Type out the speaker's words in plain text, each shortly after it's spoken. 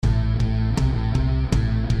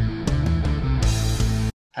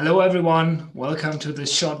Hello everyone, welcome to this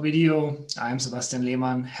short video. I'm Sebastian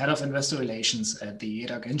Lehmann, Head of Investor Relations at the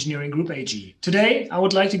EDAG Engineering Group AG. Today, I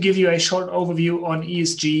would like to give you a short overview on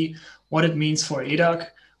ESG, what it means for EDAG,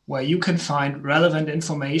 where you can find relevant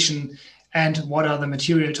information, and what are the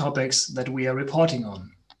material topics that we are reporting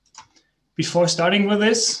on. Before starting with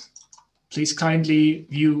this, please kindly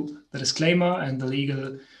view the disclaimer and the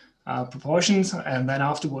legal proportions, and then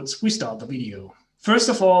afterwards we start the video. First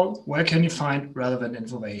of all, where can you find relevant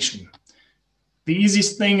information? The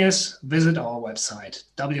easiest thing is visit our website,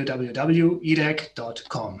 www.edag.com.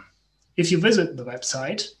 If you visit the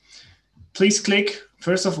website, please click,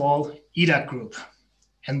 first of all, EDAG Group.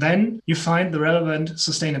 And then you find the relevant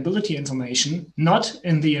sustainability information, not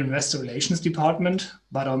in the Investor Relations department,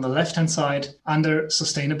 but on the left-hand side under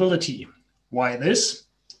Sustainability. Why this?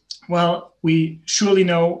 Well, we surely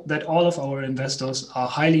know that all of our investors are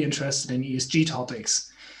highly interested in ESG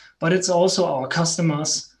topics, but it's also our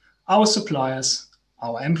customers, our suppliers,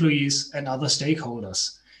 our employees, and other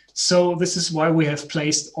stakeholders. So this is why we have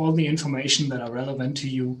placed all the information that are relevant to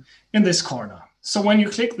you in this corner. So when you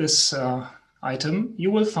click this item,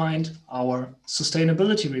 you will find our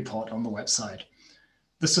sustainability report on the website.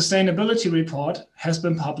 The sustainability report has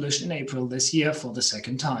been published in April this year for the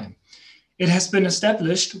second time. It has been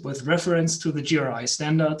established with reference to the GRI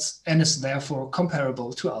standards and is therefore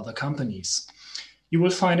comparable to other companies. You will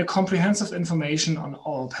find a comprehensive information on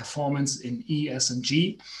our performance in E, S, and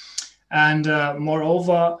G, and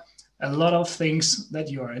moreover, a lot of things that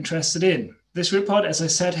you are interested in. This report, as I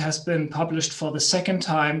said, has been published for the second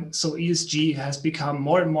time, so ESG has become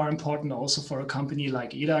more and more important also for a company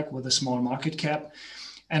like EDAG with a small market cap,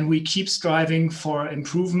 and we keep striving for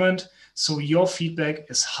improvement. So your feedback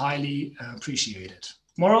is highly appreciated.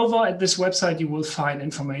 Moreover, at this website, you will find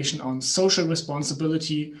information on social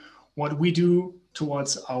responsibility, what we do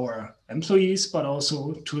towards our employees, but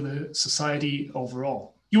also to the society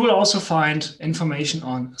overall. You will also find information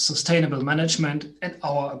on sustainable management and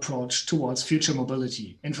our approach towards future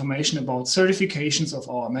mobility, information about certifications of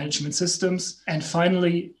our management systems, and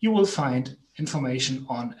finally, you will find information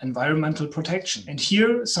on environmental protection. And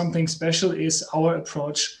here, something special is our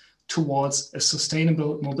approach towards a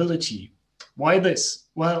sustainable mobility. Why this?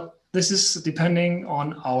 Well, this is depending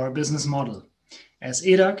on our business model. As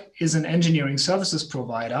EDAG is an engineering services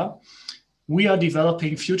provider, we are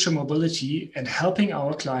developing future mobility and helping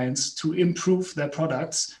our clients to improve their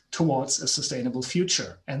products towards a sustainable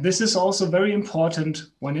future. And this is also very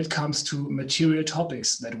important when it comes to material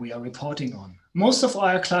topics that we are reporting on. Most of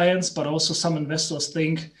our clients, but also some investors,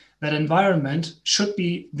 think that environment should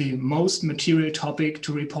be the most material topic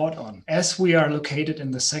to report on, as we are located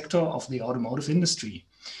in the sector of the automotive industry.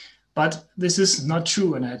 But this is not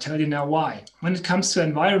true, and I'll tell you now why. When it comes to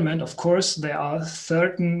environment, of course, there are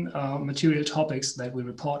certain material topics that we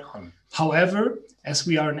report on. However, as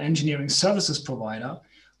we are an engineering services provider,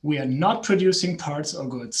 we are not producing parts or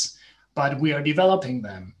goods, but we are developing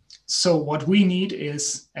them. So what we need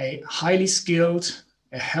is a highly skilled,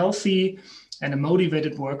 a healthy, and a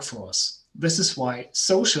motivated workforce. This is why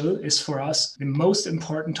social is for us the most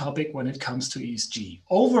important topic when it comes to ESG.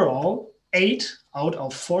 Overall, 8 out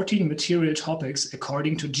of 14 material topics,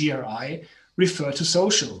 according to GRI, refer to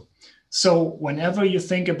social. So whenever you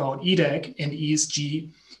think about EDAG and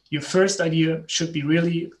ESG, your first idea should be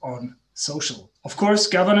really on social. Of course,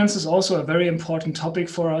 governance is also a very important topic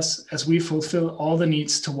for us as we fulfill all the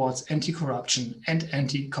needs towards anti-corruption and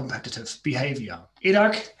anti-competitive behavior.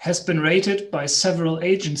 EDAG has been rated by several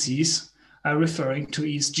agencies referring to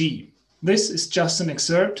ESG. This is just an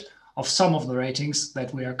excerpt of some of the ratings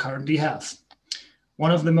that we currently have.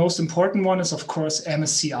 One of the most important one is, of course,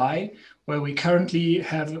 MSCI, where we currently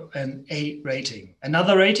have an A rating.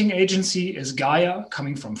 Another rating agency is Gaia,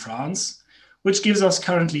 coming from France, which gives us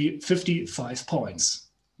currently 55 points.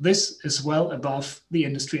 This is well above the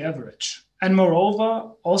industry average. And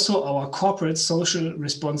moreover, also our corporate social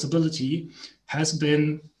responsibility has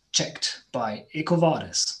been checked by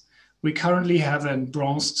EcoVadis. We currently have a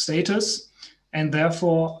bronze status and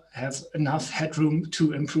therefore have enough headroom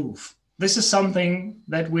to improve. This is something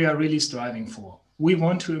that we are really striving for. We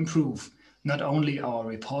want to improve not only our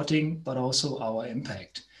reporting, but also our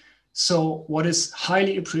impact. So what is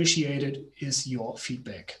highly appreciated is your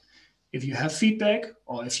feedback. If you have feedback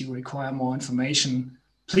or if you require more information,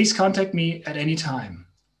 please contact me at any time.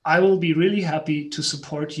 I will be really happy to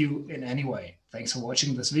support you in any way. Thanks for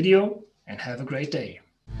watching this video and have a great day.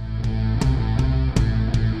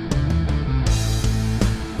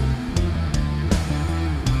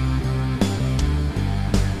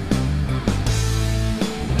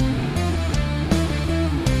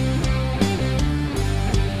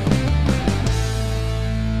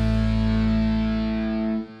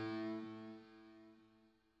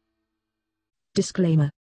 Disclaimer.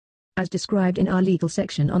 As described in our legal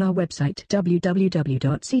section on our website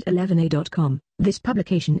www.seat11a.com, this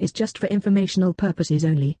publication is just for informational purposes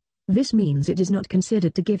only. This means it is not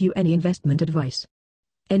considered to give you any investment advice.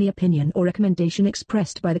 Any opinion or recommendation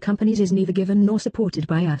expressed by the companies is neither given nor supported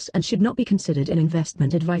by us and should not be considered an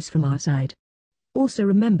investment advice from our side. Also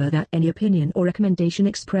remember that any opinion or recommendation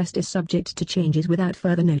expressed is subject to changes without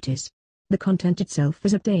further notice. The content itself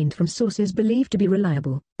is obtained from sources believed to be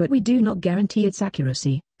reliable, but we do not guarantee its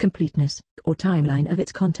accuracy, completeness, or timeline of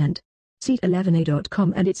its content.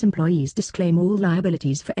 Seat11a.com and its employees disclaim all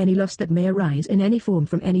liabilities for any loss that may arise in any form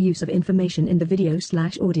from any use of information in the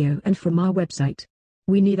video/audio and from our website.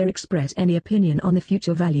 We neither express any opinion on the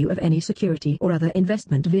future value of any security or other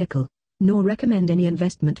investment vehicle, nor recommend any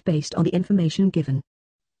investment based on the information given.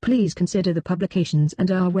 Please consider the publications and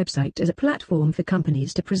our website as a platform for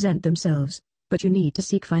companies to present themselves, but you need to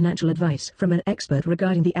seek financial advice from an expert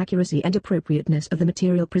regarding the accuracy and appropriateness of the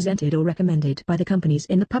material presented or recommended by the companies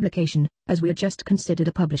in the publication, as we are just considered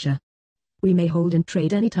a publisher. We may hold and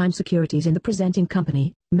trade anytime securities in the presenting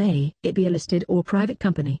company, may it be a listed or private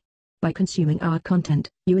company. By consuming our content,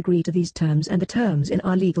 you agree to these terms and the terms in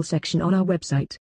our legal section on our website.